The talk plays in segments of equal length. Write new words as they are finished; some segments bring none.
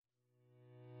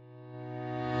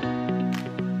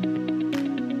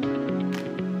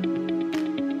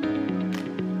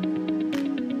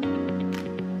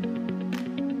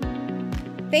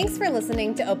Thanks for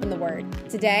listening to Open the Word.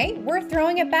 Today, we're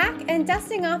throwing it back and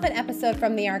dusting off an episode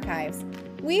from the archives.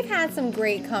 We've had some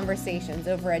great conversations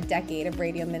over a decade of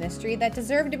radio ministry that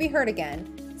deserve to be heard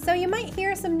again. So you might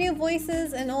hear some new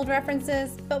voices and old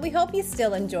references, but we hope you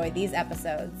still enjoy these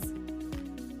episodes.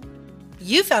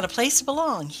 You found a place to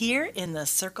belong here in the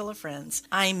Circle of Friends.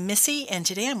 I'm Missy, and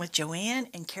today I'm with Joanne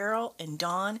and Carol and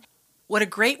Dawn. What a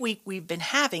great week we've been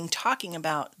having talking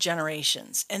about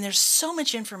generations. And there's so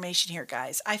much information here,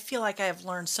 guys. I feel like I have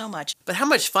learned so much. But how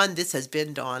much fun this has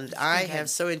been, Dawn. I have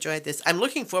so enjoyed this. I'm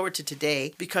looking forward to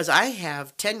today because I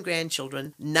have 10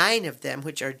 grandchildren, 9 of them,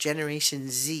 which are Generation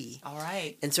Z. All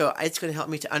right. And so it's going to help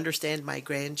me to understand my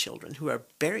grandchildren who are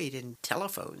buried in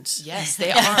telephones. Yes,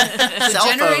 they are. Cell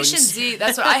Generation phones. Z,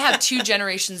 that's what I have 2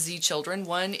 Generation Z children.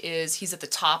 One is, he's at the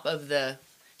top of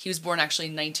he was born actually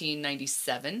in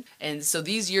 1997. And so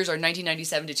these years are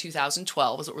 1997 to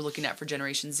 2012 is what we're looking at for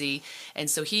Generation Z. And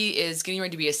so he is getting ready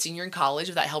to be a senior in college,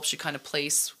 if that helps you kind of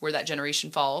place where that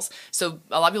generation falls. So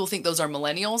a lot of people think those are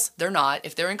millennials. They're not.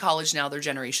 If they're in college now, they're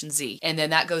Generation Z. And then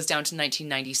that goes down to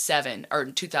 1997, or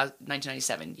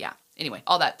 1997, yeah. Anyway,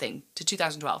 all that thing to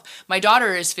 2012. My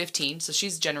daughter is 15, so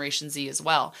she's Generation Z as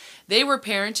well. They were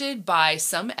parented by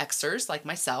some Xers like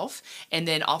myself, and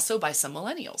then also by some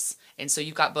millennials. And so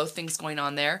you've got both things going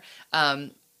on there.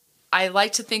 I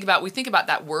like to think about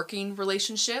that working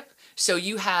relationship. So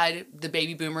you had the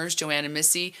baby boomers, Joanne and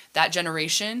Missy. That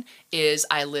generation is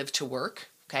I live to work,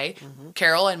 okay? Mm-hmm.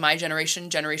 Carol and my generation,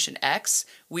 Generation X,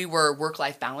 we were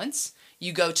work-life balance.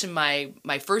 You go to my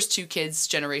first 2 kids'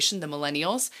 generation, the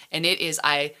millennials, and it is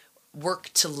I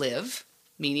work to live,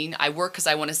 meaning I work because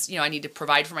I want to, I need to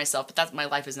provide for myself, but my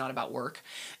life is not about work.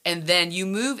 And then you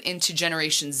move into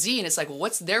Generation Z, and it's like, well,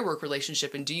 what's their work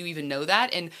relationship, and do you even know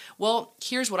that? And, well,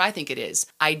 here's what I think it is.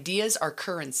 Ideas are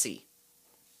currency.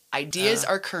 Ideas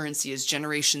are currency is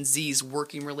Generation Z's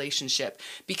working relationship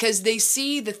because they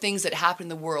see the things that happen in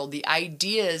the world. The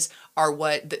ideas are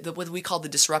what we call the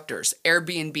disruptors,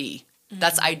 Airbnb.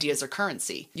 That's ideas are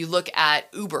currency. You look at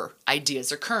Uber,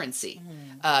 ideas are currency.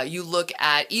 You look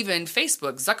at even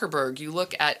Facebook, Zuckerberg. You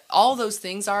look at all those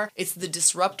things it's the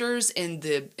disruptors in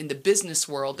the business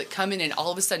world that come in and all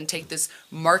of a sudden take this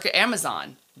market.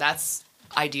 Amazon, that's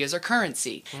ideas are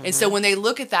currency. Mm-hmm. And so when they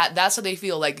look at that, that's how they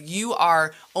feel like you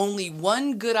are only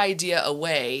one good idea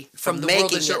away from the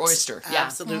world that's your oyster. Yeah.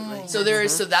 Absolutely. So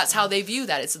that's how they view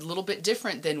that. It's a little bit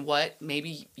different than what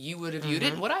maybe you would have viewed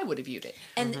it and what I would have viewed it.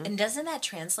 And doesn't that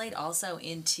translate also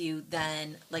into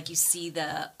then, like you see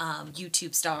the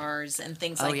YouTube stars and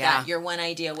things like that? You're one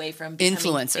idea away from becoming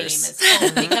influencers.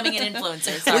 Famous. Becoming an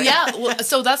influencer. Sorry.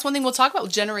 So that's one thing we'll talk about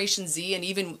with Generation Z, and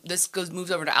even this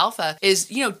moves over to Alpha, is,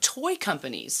 toy companies.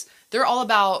 They're all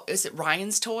about, is it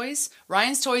Ryan's Toys?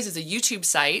 Ryan's Toys is a YouTube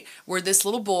site where this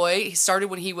little boy, he started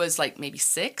when he was like maybe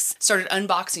 6, started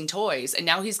unboxing toys. And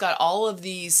now he's got all of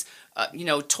these,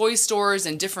 toy stores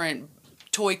and different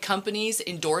toy companies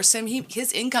endorse him.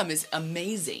 His income is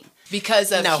amazing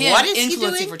because of him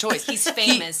influencing for toys. He's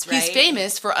famous, right? He's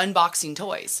famous for unboxing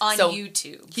toys. On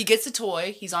YouTube. He gets a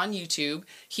toy. He's on YouTube.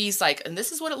 He's like, and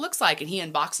this is what it looks like. And he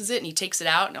unboxes it and he takes it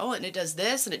out. And it does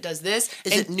this and it does this.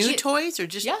 Is it new toys or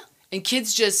just... Yeah. And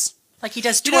kids just... Like he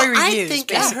does toy reviews. I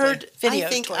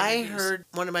think I heard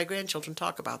one of my grandchildren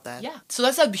talk about that. Yeah. So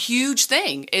that's a huge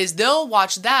thing, is they'll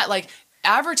watch that. Like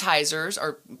advertisers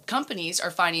or companies are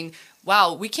finding,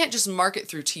 wow, we can't just market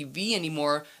through TV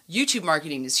anymore. YouTube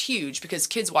marketing is huge because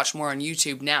kids watch more on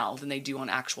YouTube now than they do on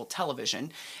actual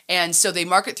television. And so they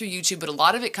market through YouTube, but a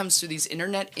lot of it comes through these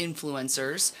internet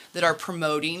influencers that are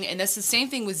promoting. And that's the same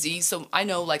thing with Z. So I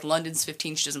know like London's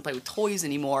 15, she doesn't play with toys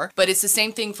anymore, but it's the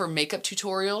same thing for makeup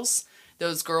tutorials.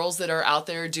 Those girls that are out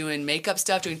there doing makeup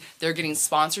stuff, they're getting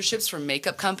sponsorships from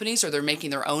makeup companies, or they're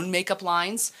making their own makeup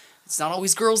lines. It's not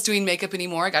always girls doing makeup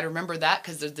anymore. I got to remember that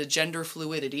because there's the gender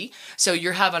fluidity. So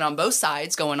you're having on both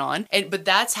sides going on. But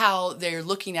that's how they're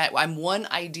looking at, I'm one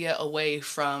idea away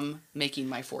from making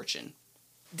my fortune.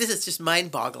 This is just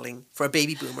mind-boggling for a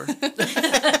baby boomer.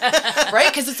 Right?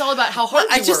 Because it's all about how hard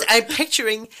you work. I'm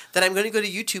picturing that I'm going to go to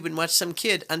YouTube and watch some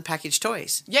kid unpackage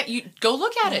toys. Yeah, you go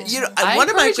look at it. One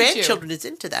of my grandchildren is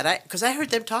into that. Because I heard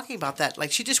them talking about that.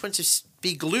 Like, she just wants to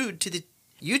be glued to the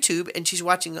YouTube, and she's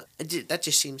watching. That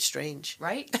just seems strange.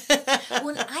 Right?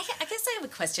 Well, I guess I have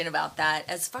a question about that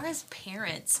as far as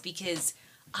parents, because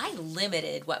I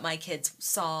limited what my kids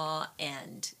saw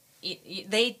and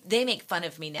they make fun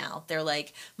of me now. They're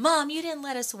like, Mom, you didn't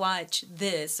let us watch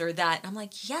this or that. And I'm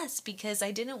like, yes, because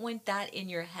I didn't want that in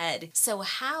your head. So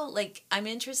how, like, I'm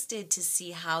interested to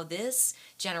see how this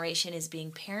generation is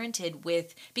being parented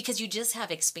with, because you just have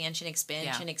expansion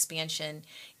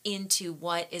into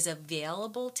what is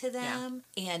available to them.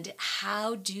 And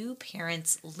how do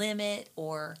parents limit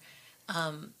or,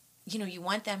 you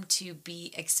want them to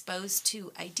be exposed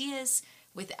to ideas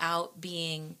without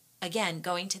being, again,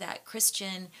 going to that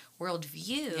Christian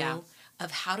worldview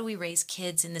of how do we raise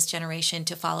kids in this generation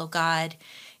to follow God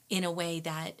in a way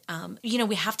that,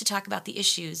 we have to talk about the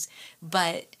issues,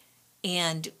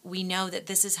 and we know that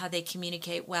this is how they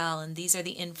communicate well, and these are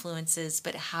the influences,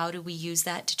 but how do we use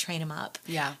that to train them up?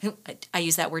 Yeah. I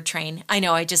use that word train. I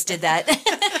know, I just did that.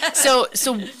 So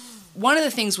one of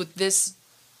the things with this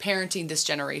parenting this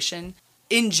generation,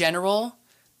 in general,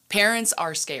 parents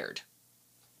are scared.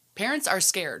 Parents are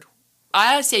scared.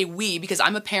 I say we because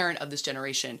I'm a parent of this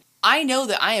generation. I know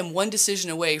that I am one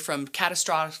decision away from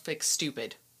catastrophic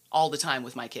stupid all the time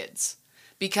with my kids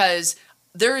because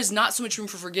there is not so much room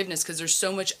for forgiveness because there's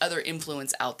so much other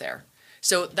influence out there.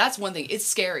 So that's one thing. It's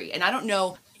scary. And I don't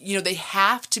know, they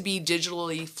have to be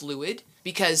digitally fluid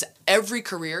because every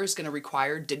career is going to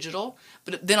require digital.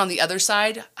 But then on the other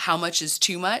side, how much is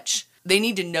too much? They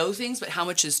need to know things, but how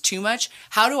much is too much?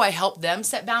 How do I help them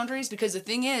set boundaries? Because the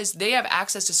thing is, they have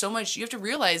access to so much. You have to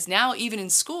realize now, even in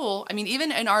school,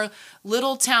 even in our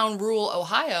little town, rural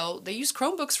Ohio, they use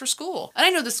Chromebooks for school. And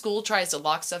I know the school tries to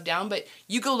lock stuff down, but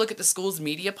you go look at the school's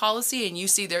media policy and you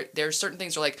see there are certain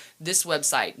things that are like, this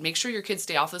website, make sure your kids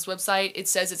stay off this website. It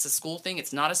says it's a school thing.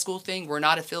 It's not a school thing. We're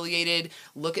not affiliated.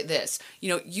 Look at this.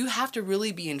 You have to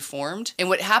really be informed. And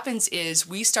what happens is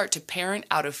we start to parent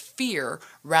out of fear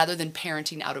rather than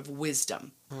parenting out of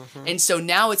wisdom. Mm-hmm. And so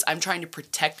now I'm trying to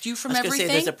protect you from everything. Say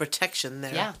there's a protection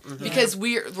there. Yeah, because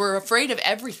we're afraid of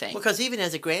everything. Because even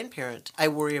as a grandparent, I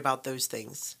worry about those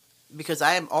things. Because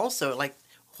I am also like,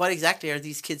 what exactly are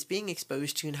these kids being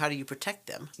exposed to and how do you protect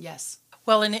them? Yes.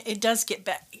 Well, and it does get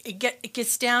back. It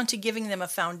gets down to giving them a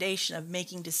foundation of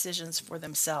making decisions for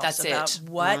themselves. That's about it.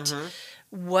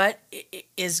 What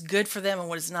is good for them and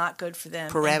what is not good for them.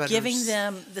 Parameters. And giving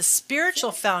them the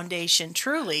spiritual foundation,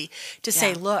 truly, to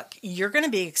say, look, you're going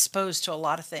to be exposed to a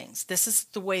lot of things. This is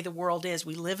the way the world is.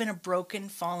 We live in a broken,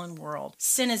 fallen world.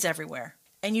 Sin is everywhere.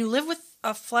 And you live with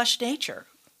a flesh nature.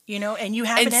 And you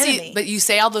have an enemy. But you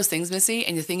say all those things, Missy,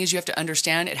 and the thing is you have to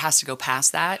understand it has to go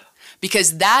past that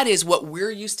because that is what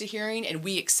we're used to hearing and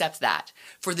we accept that.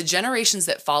 For the generations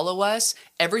that follow us,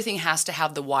 everything has to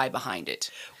have the why behind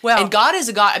it. Well, and God is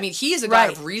a God, He is a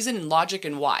God of reason and logic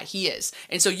and why. He is.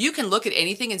 And so you can look at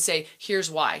anything and say, here's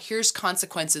why. Here's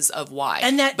consequences of why.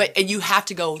 And you have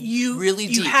to go really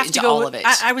deep into all of it.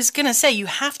 I was going to say, you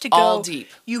have to go all deep.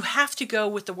 You have to go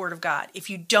with the Word of God. If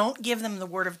you don't give them the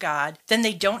Word of God, then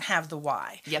they don't have the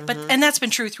why. Yep. And that's been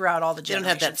true throughout all the generations.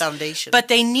 They don't have that foundation. But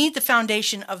they need the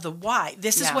foundation of the why.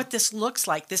 This is what this looks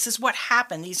like. This is what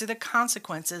happened. These are the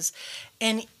consequences.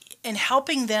 And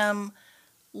helping them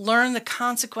learn the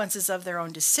consequences of their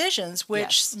own decisions,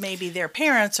 which maybe their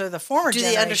parents or the former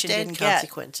generation didn't get. Do they understand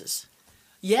consequences?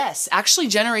 Yes. Actually,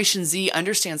 Generation Z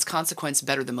understands consequence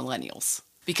better than millennials.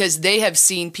 Because they have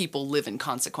seen people live in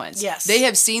consequence. Yes. They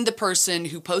have seen the person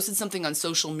who posted something on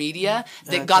social media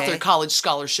that got their college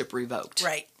scholarship revoked.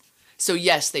 Right. So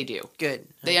yes, they do. Good.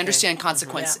 They understand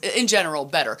consequence in general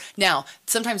better. Now,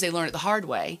 sometimes they learn it the hard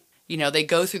way. They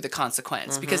go through the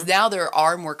consequence because now there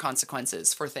are more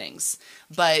consequences for things.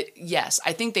 But yes,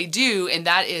 I think they do. And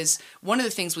that is one of the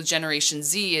things with Generation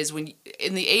Z is when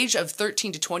in the age of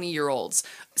 13 to 20-year-olds,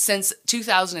 since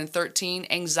 2013,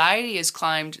 anxiety has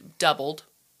doubled.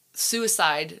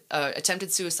 Suicide,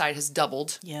 attempted suicide has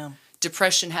doubled. Yeah.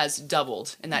 Depression has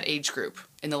doubled in that age group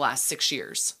in the last 6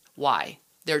 years. Why?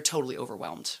 They're totally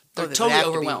overwhelmed. They're totally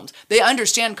overwhelmed. They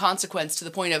understand consequence to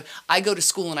the point of, I go to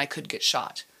school and I could get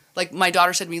shot. Like my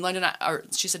daughter said to me, London,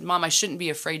 she said, Mom, I shouldn't be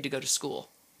afraid to go to school.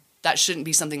 That shouldn't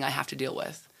be something I have to deal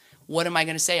with. What am I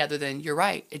going to say other than, you're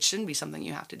right, it shouldn't be something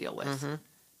you have to deal with.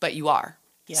 But you are.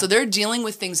 Yeah. So they're dealing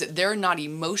with things that they're not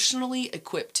emotionally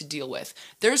equipped to deal with.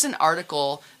 There's an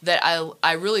article that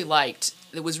I really liked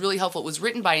that was really helpful. It was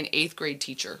written by an 8th grade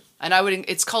teacher. And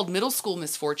it's called Middle School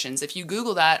Misfortunes. If you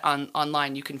Google that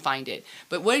online, you can find it.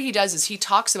 But what he does is he's an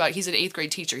 8th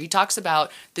grade teacher. He talks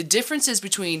about the differences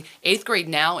between 8th grade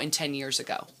now and 10 years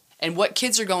ago and what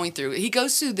kids are going through. He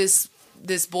goes through this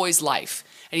boy's life.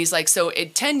 And he's like, so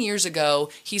 10 years ago,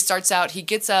 he starts out, he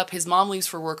gets up, his mom leaves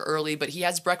for work early, but he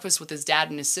has breakfast with his dad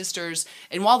and his sisters.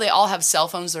 And while they all have cell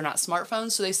phones, they're not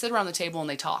smartphones, so they sit around the table and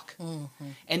they talk.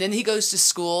 And then he goes to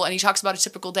school and he talks about a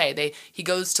typical day. He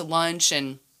goes to lunch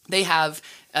and They have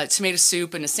tomato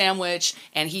soup and a sandwich,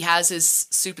 and he has his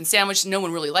soup and sandwich. No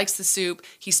one really likes the soup.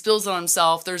 He spills it on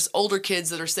himself. There's older kids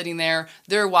that are sitting there.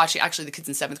 They're watching, actually the kids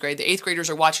in 7th grade, the 8th graders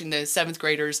are watching the 7th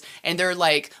graders, and they're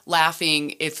like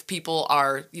laughing if people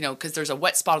are, because there's a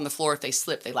wet spot on the floor. If they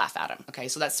slip, they laugh at them. Okay,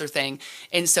 so that's their thing.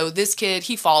 And so this kid,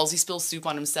 he falls, he spills soup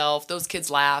on himself. Those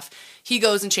kids laugh. He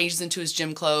goes and changes into his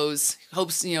gym clothes,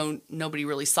 hopes, nobody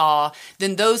really saw.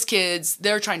 Then those kids,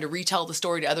 they're trying to retell the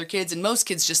story to other kids, and most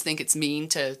kids just think it's mean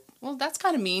to, well, that's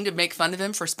kind of mean to make fun of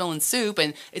him for spilling soup,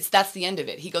 and that's the end of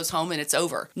it. He goes home and it's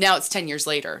over. Now it's 10 years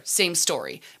later, same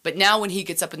story. But now when he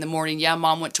gets up in the morning, yeah,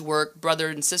 mom went to work, brother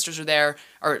and sisters are there,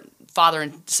 or father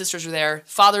and sisters are there,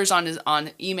 father's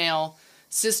on email,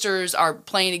 sisters are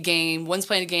playing a game. One's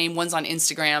playing a game. One's on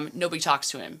Instagram. Nobody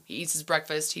talks to him. He eats his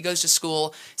breakfast. He goes to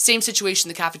school. Same situation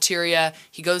in the cafeteria.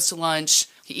 He goes to lunch.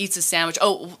 He eats his sandwich.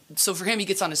 Oh, so for him, he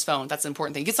gets on his phone. That's the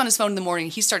important thing. He gets on his phone in the morning.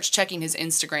 He starts checking his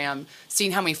Instagram,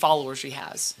 seeing how many followers he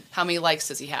has. How many likes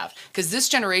does he have? Because this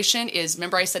generation is,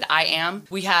 remember I said I am?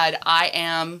 We had I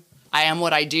am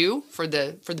what I do for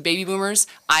the baby boomers.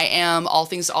 I am all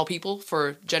things to all people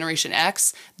for Generation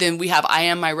X. Then we have I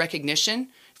am my recognition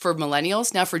for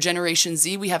millennials. Now for Generation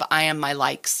Z, we have I am my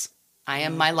likes. I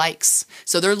am my likes.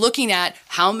 So they're looking at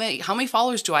how many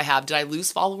followers do I have? Did I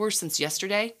lose followers since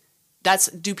yesterday?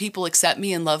 Do people accept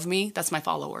me and love me? That's my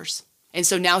followers. And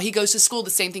so now he goes to school, the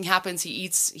same thing happens. He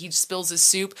spills his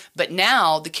soup, but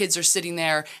now the kids are sitting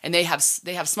there and they have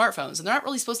smartphones, and they're not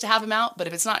really supposed to have them out, but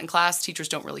if it's not in class, teachers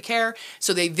don't really care.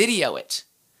 So they video it.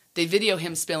 They video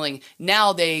him spilling.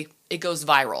 Now it goes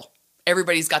viral.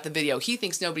 Everybody's got the video. He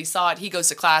thinks nobody saw it. He goes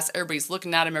to class. Everybody's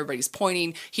looking at him. Everybody's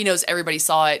pointing. He knows everybody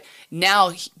saw it.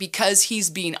 Now, because he's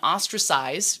being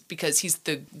ostracized, because he's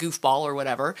the goofball or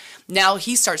whatever, now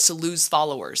he starts to lose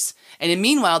followers. And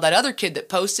meanwhile, that other kid that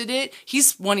posted it,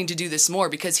 he's wanting to do this more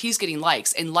because he's getting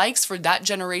likes. And likes for that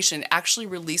generation actually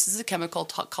releases a chemical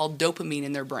called dopamine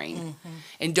in their brain. Mm-hmm.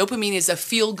 And dopamine is a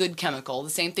feel-good chemical.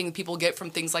 The same thing people get from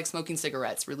things like smoking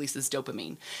cigarettes releases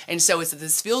dopamine. And so it's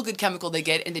this feel-good chemical they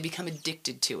get, and they become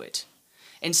addicted to it.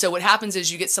 And so what happens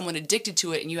is you get someone addicted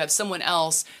to it, and you have someone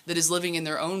else that is living in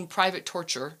their own private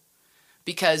torture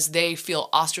because they feel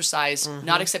ostracized,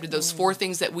 not accepted. Those 4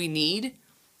 things that we need,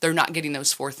 they're not getting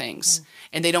those 4 things.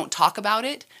 And they don't talk about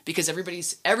it because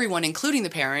everyone, including the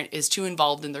parent, is too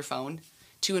involved in their phone,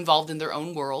 too involved in their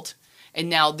own world. And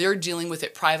now they're dealing with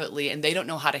it privately, and they don't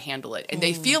know how to handle it. And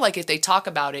they feel like if they talk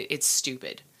about it, it's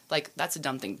stupid. Like, that's a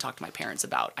dumb thing to talk to my parents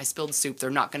about. I spilled soup. They're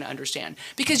not going to understand.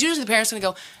 Because usually the parents are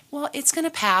going to go, well, it's going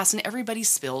to pass, and everybody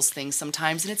spills things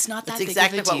sometimes, and it's not that big of a deal.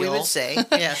 That's exactly what we would say.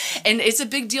 Yes. And it's a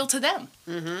big deal to them.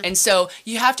 Mm-hmm. And so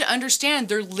you have to understand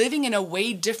they're living in a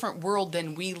way different world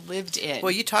than we lived in.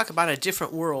 Well, you talk about a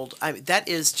different world. That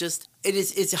is just,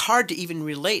 it's hard to even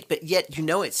relate, but yet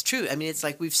it's true. I mean, it's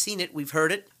like we've seen it, we've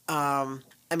heard it.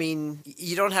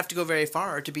 You don't have to go very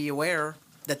far to be aware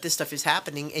that this stuff is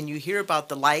happening, and you hear about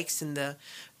the likes and the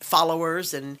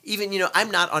followers, and even, I'm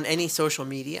not on any social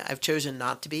media. I've chosen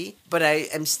not to be, but I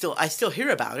still hear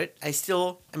about it. I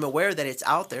still am aware that it's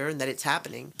out there and that it's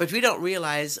happening, but we don't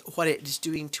realize what it is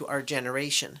doing to our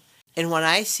generation. And when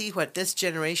I see what this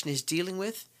generation is dealing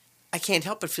with, I can't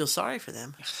help but feel sorry for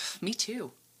them. Me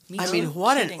too.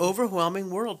 What an overwhelming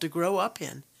world to grow up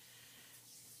in.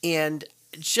 And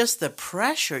just the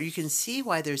pressure, you can see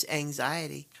why there's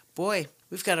anxiety. Boy,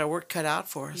 we've got our work cut out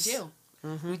for us. We do.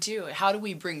 Mm-hmm. We do. How do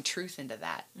we bring truth into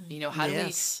that? How do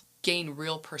we gain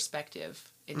real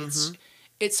perspective? And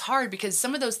it's hard because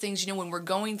some of those things, when we're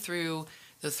going through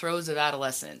the throes of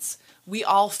adolescence, we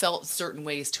all felt certain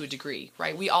ways to a degree,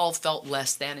 right? We all felt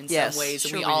less than in some ways.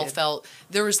 And we all felt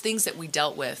there was things that we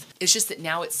dealt with. It's just that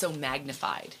now it's so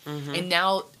magnified. Mm-hmm. And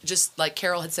now, just like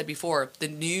Carol had said before, the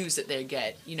news that they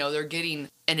get, they're getting,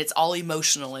 and it's all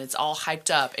emotional and it's all hyped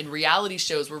up. And reality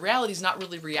shows where reality is not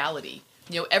really reality.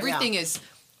 Everything is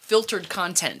filtered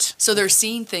content. So they're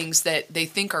seeing things that they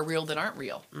think are real that aren't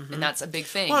real. Mm-hmm. And that's a big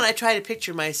thing. Well, and I try to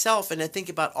picture myself, and I think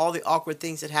about all the awkward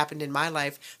things that happened in my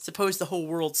life. Suppose the whole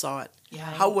world saw it. Yeah.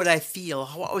 How would I feel?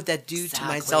 What would that do to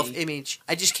my self-image?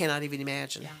 I just cannot even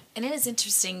imagine. Yeah. And it is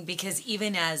interesting because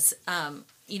even as,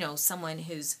 someone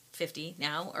who's 50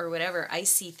 now or whatever, I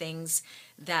see things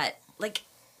that, like,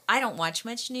 I don't watch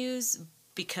much news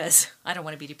because I don't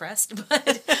want to be depressed,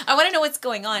 but I want to know what's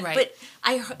going on. Right. But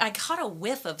I caught a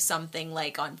whiff of something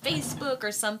like on Facebook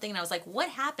or something, and I was like, what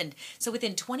happened? So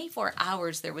within 24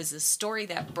 hours, there was a story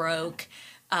that broke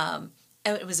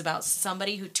it was about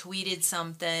somebody who tweeted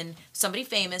something, somebody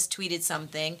famous tweeted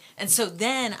something. And so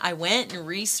then I went and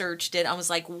researched it. I was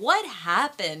like, what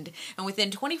happened? And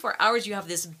within 24 hours, you have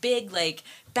this big like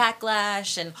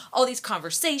backlash and all these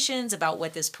conversations about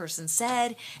what this person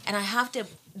said. And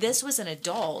this was an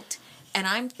adult. And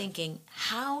I'm thinking,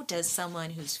 how does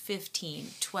someone who's 15,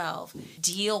 12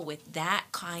 deal with that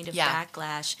kind of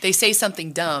backlash? They say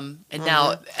something dumb, and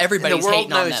now everybody's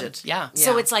hating on them. Yeah.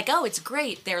 So it's like, oh, it's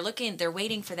great. They're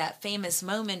waiting for that famous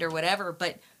moment or whatever,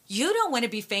 but you don't want to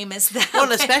be famous that way.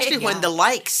 Well, especially when the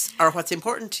likes are what's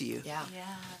important to you. Yeah.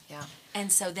 Yeah. Yeah. And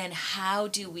so then how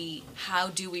do we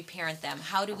parent them?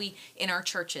 How do we, in our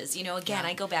churches, again,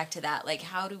 I go back to that, like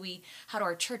how do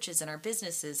our churches and our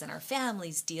businesses and our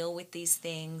families deal with these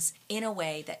things in a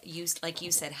way that like you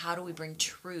said, how do we bring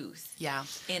truth? Yeah.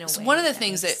 In a So way one of the that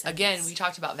things makes that, again, sense. we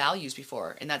talked about values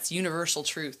before, and that's universal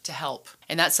truth to help.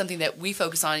 And that's something that we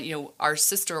focus on. Our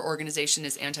sister organization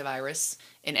is Antivirus,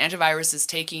 and Antivirus is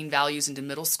taking values into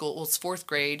middle school. Well, it's 4th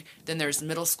grade. Then there's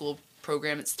middle school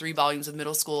program. It's 3 volumes of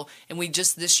middle school. And we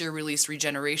just this year released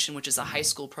Regeneration, which is a high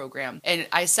school program. And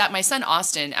my son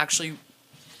Austin actually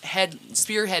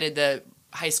spearheaded the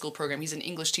high school program. He's an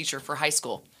English teacher for high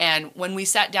school. And when we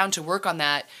sat down to work on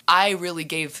that, I really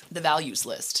gave the values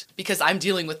list because I'm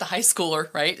dealing with the high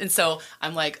schooler, right? And so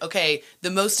I'm like, okay, the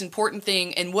most important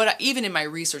thing, and even in my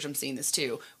research, I'm seeing this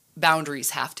too, boundaries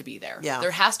have to be there. Yeah.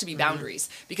 There has to be boundaries.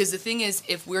 Because the thing is,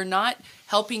 if we're not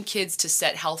helping kids to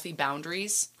set healthy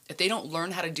boundaries, if they don't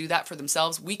learn how to do that for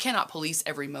themselves, we cannot police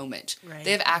every moment. Right.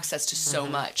 They have access to so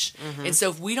much. And so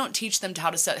if we don't teach them how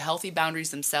to set healthy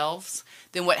boundaries themselves,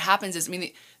 then what happens is,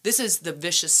 this is the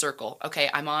vicious circle. Okay,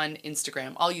 I'm on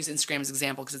Instagram. I'll use Instagram as an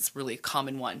example because it's really a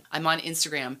common one. I'm on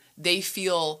Instagram. They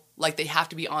feel like they have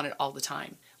to be on it all the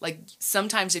time. Like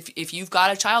sometimes if you've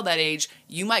got a child that age,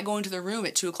 you might go into their room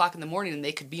at 2:00 in the morning and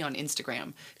they could be on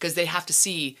Instagram because they have to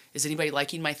see, is anybody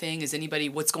liking my thing?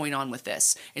 What's going on with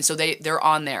this? And so they're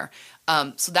on there.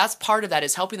 So that's part of that,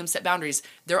 is helping them set boundaries.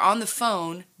 They're on the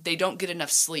phone. They don't get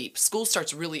enough sleep. School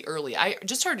starts really early. I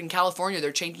just heard in California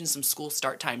they're changing some school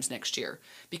start times next year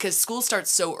because school starts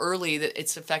so early that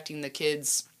it's affecting the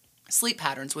kids' sleep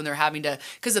patterns when they're having to,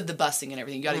 because of the busing and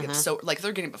everything. You got to get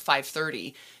they're getting up at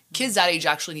 5:30. Kids that age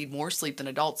actually need more sleep than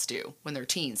adults do when they're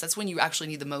teens. That's when you actually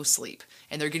need the most sleep,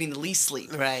 and they're getting the least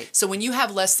sleep. Right. So when you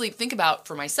have less sleep, think about,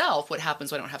 for myself, what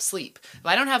happens when I don't have sleep. If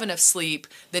I don't have enough sleep,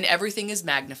 then everything is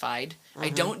magnified. I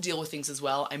don't deal with things as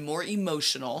well. I'm more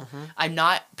emotional. I'm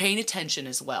not paying attention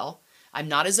as well. I'm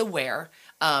not as aware.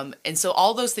 And so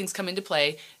all those things come into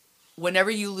play.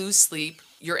 Whenever you lose sleep,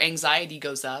 your anxiety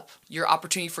goes up. Your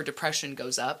opportunity for depression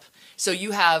goes up. So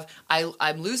you have,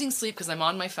 I'm losing sleep because I'm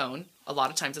on my phone. A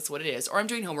lot of times that's what it is. Or I'm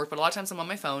doing homework, but a lot of times I'm on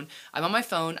my phone.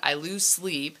 I lose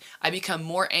sleep. I become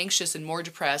more anxious and more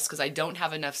depressed because I don't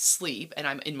have enough sleep and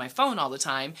I'm in my phone all the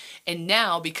time. And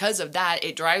now because of that,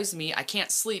 it drives me, I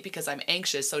can't sleep because I'm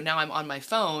anxious. So now I'm on my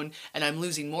phone and I'm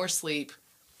losing more sleep.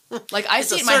 Like I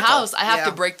see it in my house, I have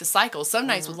to break the cycle. Some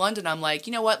nights with London, I'm like,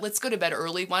 you know what, let's go to bed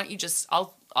early. Why don't you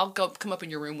I'll come up in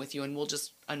your room with you and we'll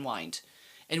just unwind.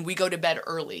 And we go to bed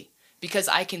early. Because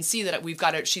I can see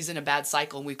that she's in a bad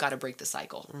cycle and we've got to break the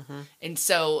cycle. And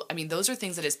so, those are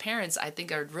things that as parents, I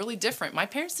think are really different. My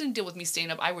parents didn't deal with me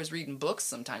staying up. I was reading books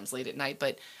sometimes late at night,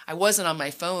 but I wasn't on my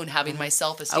phone having my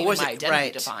self-esteem and my identity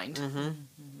defined.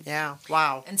 Yeah,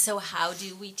 wow. And so how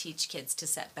do we teach kids to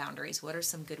set boundaries? What are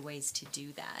some good ways to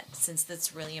do that? Since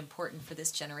that's really important for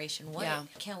this generation, what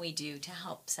can we do to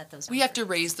help set those boundaries? We have to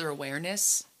raise their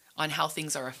awareness on how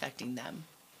things are affecting them.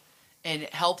 And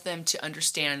help them to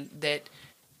understand that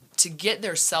to get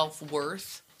their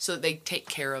self-worth so that they take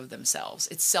care of themselves.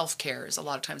 It's self-care is a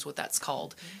lot of times what that's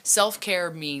called. Self-care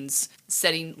means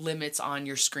setting limits on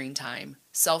your screen time.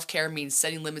 Self-care means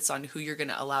setting limits on who you're going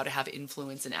to allow to have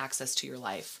influence and access to your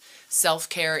life.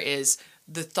 Self-care is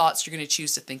the thoughts you're going to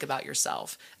choose to think about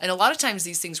yourself. And a lot of times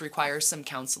these things require some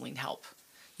counseling help.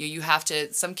 You have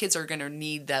to, some kids are going to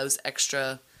need those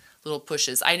extra little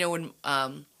pushes. I know when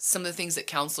some of the things that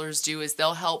counselors do is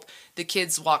they'll help the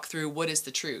kids walk through what is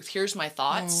the truth. Here's my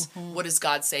thoughts. What does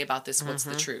God say about this? What's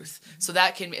the truth? So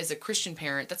that can, as a Christian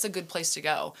parent, that's a good place to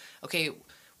go. Okay,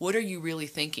 what are you really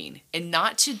thinking? And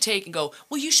not to take and go,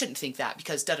 well, you shouldn't think that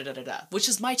because da-da-da-da-da, which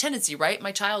is my tendency, right?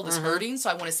 My child is hurting,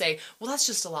 so I want to say, well, that's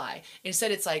just a lie.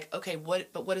 Instead, it's like, okay,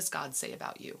 what does God say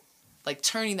about you? Like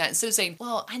turning that, instead of saying,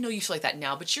 well, I know you feel like that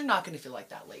now, but you're not going to feel like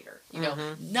that later.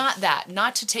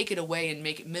 Not to take it away and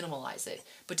minimalize it,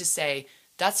 but to say,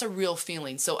 that's a real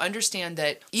feeling. So understand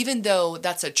that even though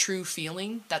that's a true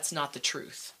feeling, that's not the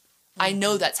truth. I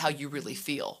know that's how you really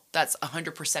feel. That's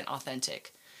 100%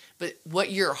 authentic. But what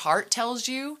your heart tells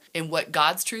you and what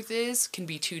God's truth is can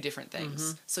be two different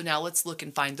things. So now let's look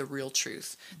and find the real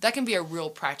truth. That can be a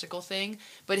real practical thing,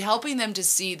 but helping them to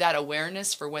see that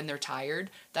awareness for when they're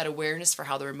tired, that awareness for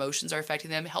how their emotions are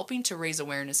affecting them, helping to raise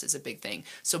awareness is a big thing.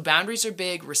 So boundaries are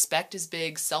big, respect is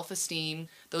big, self-esteem.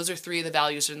 Those are 3 of the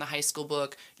values in the high school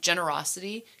book.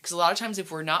 Generosity, because a lot of times if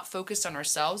we're not focused on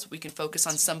ourselves, we can focus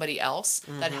on somebody else.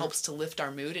 That helps to lift our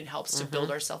mood and helps to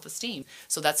build our self-esteem.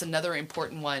 So that's another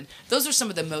important one. Those are some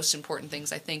of the most important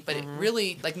things, I think. But it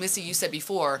really, like Missy, you said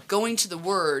before, going to the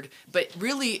Word, but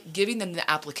really giving them the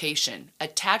application,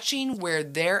 attaching where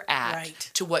they're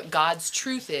at to what God's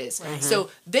truth is.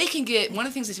 So they can get, one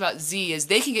of the things I say about Z is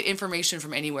they can get information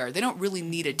from anywhere. They don't really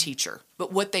need a teacher.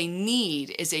 But what they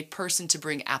need is a person to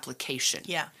bring application.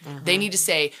 Yeah. They need to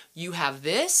say, you have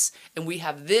this, and we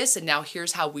have this, and now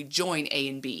here's how we join A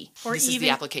and B. Or this is the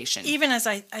application. Even as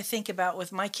I think about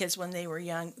with my kids when they were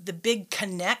young, the big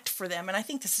connect for them, and I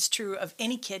think this is true of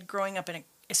any kid growing up in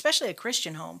especially a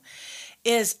Christian home,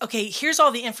 is, okay, here's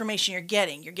all the information you're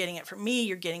getting. You're getting it from me,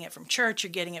 you're getting it from church,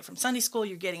 you're getting it from Sunday school,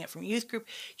 you're getting it from youth group.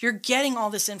 You're getting all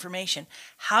this information.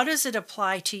 How does it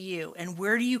apply to you? And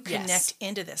where do you connect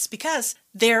into this? Because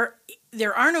there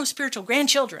are no spiritual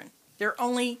grandchildren. There are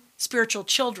only spiritual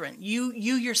children. You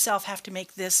yourself have to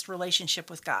make this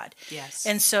relationship with God. Yes.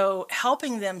 And so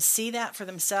helping them see that for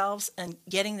themselves and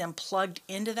getting them plugged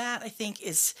into that, I think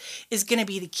is going to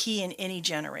be the key in any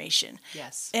generation.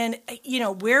 Yes. And,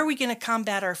 where are we going to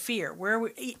combat our fear?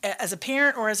 As a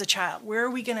parent or as a child, where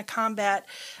are we going to combat,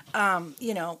 where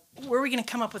are we going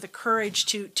to come up with the courage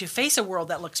to face a world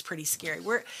that looks pretty scary?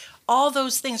 All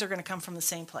those things are going to come from the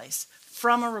same place,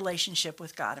 from a relationship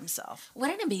with God himself. What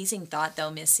an amazing thought,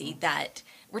 though, Missy, that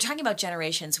we're talking about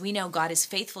generations. We know God is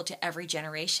faithful to every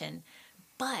generation,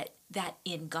 but that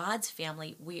in God's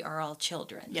family, we are all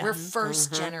children. Yeah. We're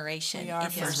first generation We are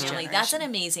in his first family. generation. That's an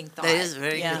amazing thought. That is a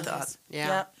very Yeah. good thought. Yeah.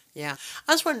 Yep. Yeah.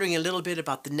 I was wondering a little bit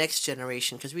about the next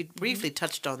generation because we briefly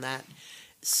touched on that.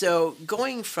 So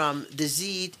going from the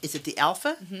Z, is it the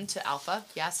Alpha? To Alpha.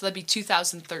 Yeah, so that'd be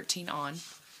 2013 on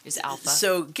is Alpha.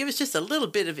 So give us just a little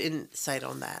bit of insight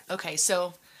on that. Okay,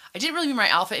 so I didn't really bring my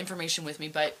Alpha information with me,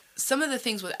 but some of the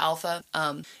things with Alpha,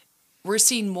 we're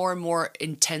seeing more and more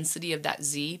intensity of that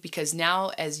Z because now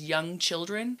as young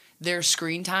children, their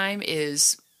screen time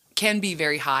can be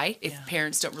very high if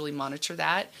parents don't really monitor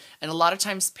that. And a lot of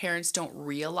times parents don't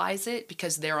realize it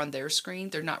because they're on their screen.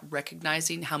 They're not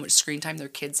recognizing how much screen time their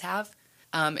kids have.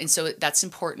 And so that's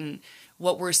important.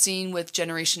 What we're seeing with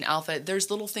Generation Alpha, there's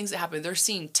little things that happen. They're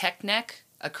seeing tech neck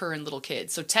occur in little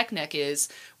kids. So tech neck is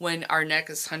when our neck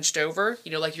is hunched over,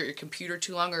 like your computer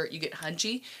too long or you get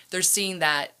hunchy. They're seeing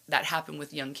that happen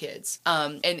with young kids.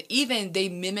 And even they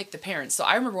mimic the parents. So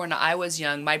I remember when I was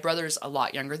young, my brother's a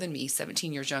lot younger than me,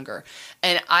 17 years younger.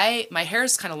 And my hair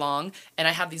is kind of long and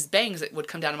I have these bangs that would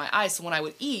come down to my eyes. So when I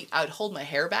would eat, I would hold my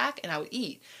hair back and I would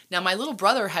eat. Now my little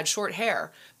brother had short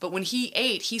hair, but when he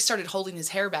ate, he started holding his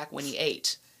hair back when he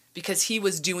ate. Because he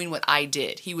was doing what I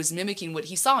did. He was mimicking what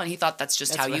he saw, and he thought that's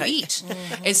just how you eat.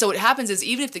 And so what happens is,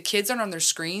 even if the kids aren't on their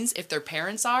screens, if their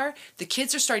parents are, the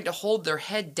kids are starting to hold their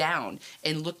head down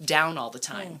and look down all the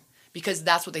time. Because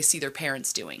that's what they see their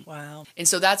parents doing. Wow. And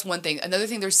so that's one thing. Another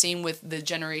thing they're seeing with the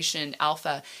Generation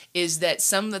Alpha is that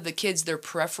some of the kids, their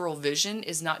peripheral vision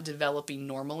is not developing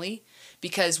normally.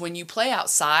 Because when you play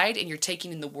outside and you're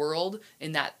taking in the world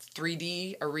in that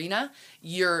 3D arena,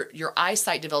 your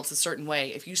eyesight develops a certain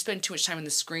way. If you spend too much time on the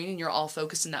screen and you're all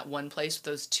focused in that one place with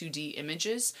those 2D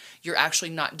images, you're actually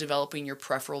not developing your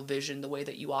peripheral vision the way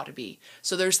that you ought to be.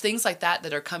 So there's things like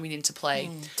that are coming into play.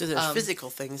 So there's physical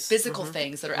things. Physical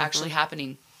things that are actually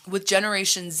happening. With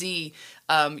Generation Z,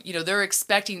 they're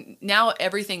expecting, now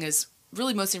everything is,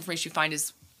 really most information you find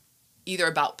is either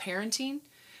about parenting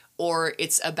or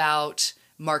it's about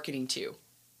marketing too.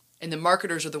 And the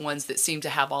marketers are the ones that seem to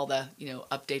have all the,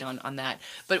 update on that.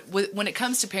 But when it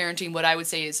comes to parenting, what I would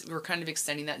say is we're kind of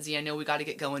extending that, Z. I know we got to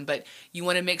get going, but you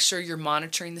want to make sure you're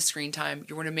monitoring the screen time.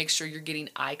 You want to make sure you're getting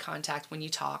eye contact when you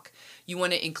talk. You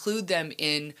want to include them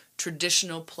in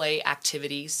traditional play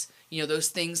activities. Those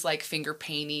things like finger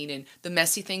painting and the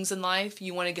messy things in life,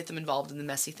 you want to get them involved in the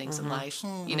messy things in life.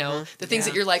 The things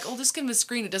that you're like, oh, just give them a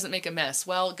screen, it doesn't make a mess.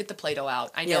 Well, get the Play-Doh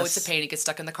out. I know it's a pain, it gets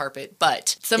stuck in the carpet,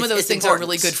 but some of those things are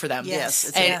really good for them.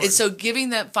 Yes. And so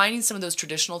finding some of those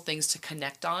traditional things to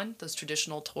connect on, those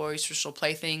traditional toys, traditional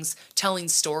playthings, telling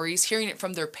stories, hearing it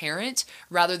from their parent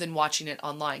rather than watching it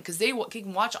online. Because they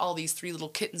can watch all these 3 little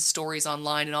kitten stories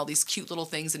online and all these cute little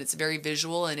things, and it's very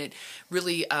visual, and it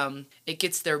really, it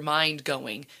gets their mind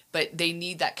going. but they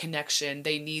need that connection.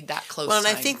 They need that close Well, and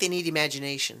time. I think they need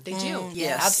imagination. They do.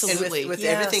 yes. Absolutely. And with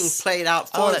Yes. everything played out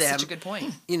for Oh, that's them, such a good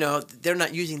point. you know, they're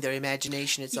not using their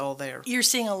imagination. It's all there. You're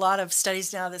seeing a lot of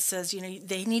studies now that says,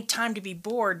 they need time to be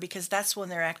bored because that's when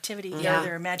their activity,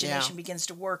 their imagination begins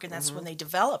to work, and that's when they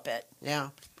develop it. Yeah.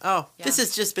 Oh,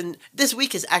 this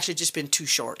week has actually just been too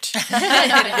short.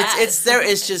 There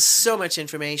is just so much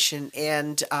information.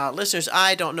 And listeners,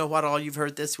 I don't know what all you've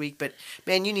heard this week, but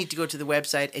man, you need to go to the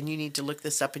website and you need to look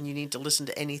this up and you need to listen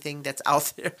to anything that's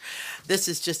out there. This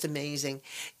is just amazing.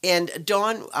 And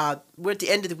Dawn, we're at the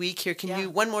end of the week here. Can you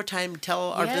one more time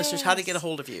tell our listeners how to get a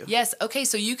hold of you? Yes. Okay.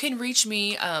 So you can reach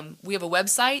me. We have a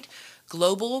website,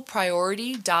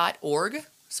 globalpriority.org.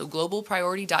 So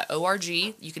globalpriority.org.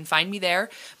 You can find me there.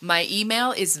 My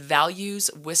email is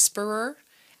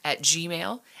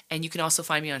valueswhisperer@gmail.com. And you can also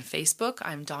find me on Facebook.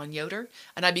 I'm Dawn Yoder.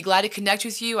 And I'd be glad to connect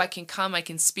with you. I can come. I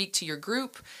can speak to your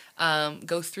group,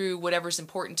 go through whatever's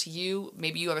important to you.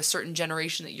 Maybe you have a certain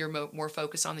generation that you're more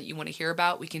focused on that you want to hear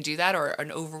about. We can do that, or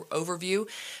an overview.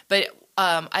 But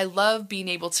I love being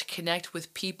able to connect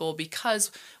with people,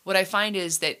 because what I find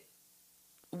is that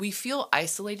we feel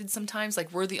isolated sometimes, like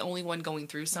we're the only one going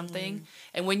through something.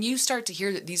 And when you start to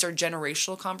hear that these are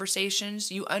generational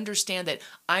conversations, you understand that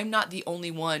I'm not the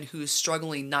only one who is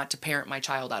struggling not to parent my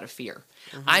child out of fear.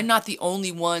 I'm not the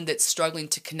only one that's struggling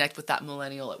to connect with that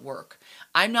millennial at work.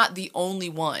 I'm not the only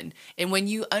one. And when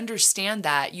you understand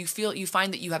that, you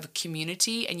find that you have a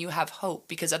community and you have hope,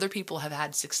 because other people have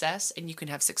had success and you can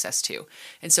have success too.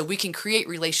 And so we can create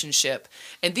relationship.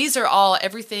 And these are all,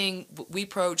 everything we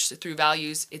approach through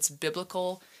values. It's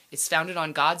biblical. It's founded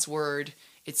on God's word.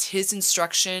 It's his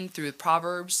instruction through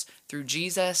Proverbs, through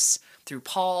Jesus, through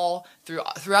Paul,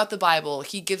 throughout the Bible.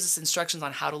 He gives us instructions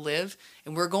on how to live.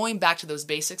 And we're going back to those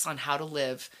basics on how to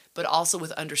live, but also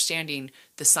with understanding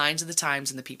the signs of the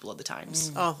times and the people of the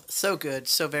times. Oh, so good.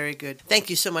 So very good. Thank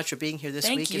you so much for being here this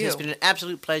week. Thank It has you. been an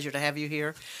absolute pleasure to have you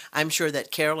here. I'm sure that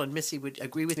Carol and Missy would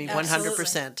agree with me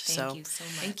 100%. Thank you so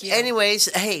much. Thank you.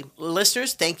 Anyways, hey,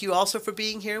 listeners, thank you also for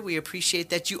being here. We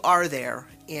appreciate that you are there.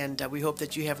 And we hope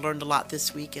that you have learned a lot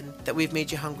this week and that we've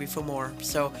made you hungry for more.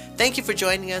 So thank you for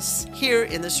joining us here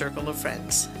in the Circle of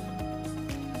Friends.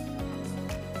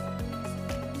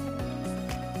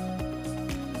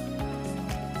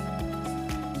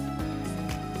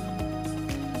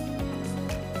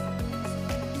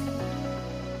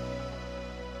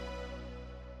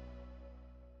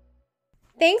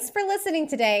 Thanks for listening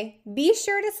today. Be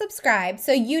sure to subscribe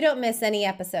so you don't miss any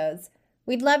episodes.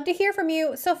 We'd love to hear from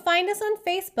you, so find us on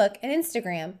Facebook and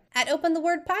Instagram at Open the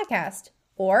Word Podcast,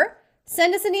 or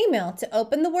send us an email to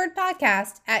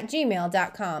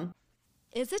openthewordpodcast@gmail.com.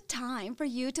 Is it time for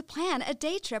you to plan a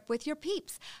day trip with your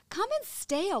peeps? Come and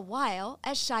stay a while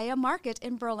at Shia Market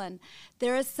in Berlin.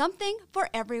 There is something for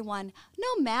everyone,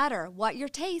 no matter what your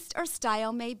taste or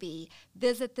style may be.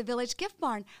 Visit the Village Gift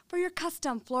Barn for your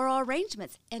custom floral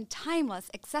arrangements and timeless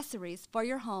accessories for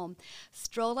your home.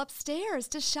 Stroll upstairs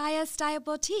to Shia's Style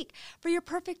Boutique for your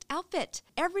perfect outfit.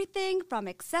 Everything from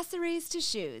accessories to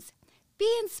shoes. Be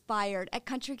inspired at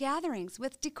country gatherings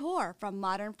with decor from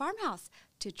modern farmhouse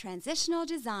to transitional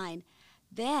design.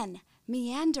 Then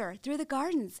meander through the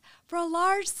gardens for a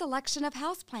large selection of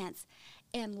houseplants.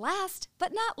 And last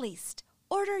but not least,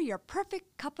 order your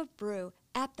perfect cup of brew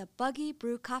at the Buggy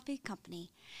Brew Coffee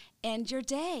Company. End your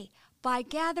day by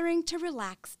gathering to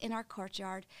relax in our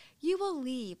courtyard. You will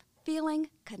leave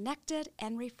feeling connected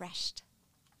and refreshed.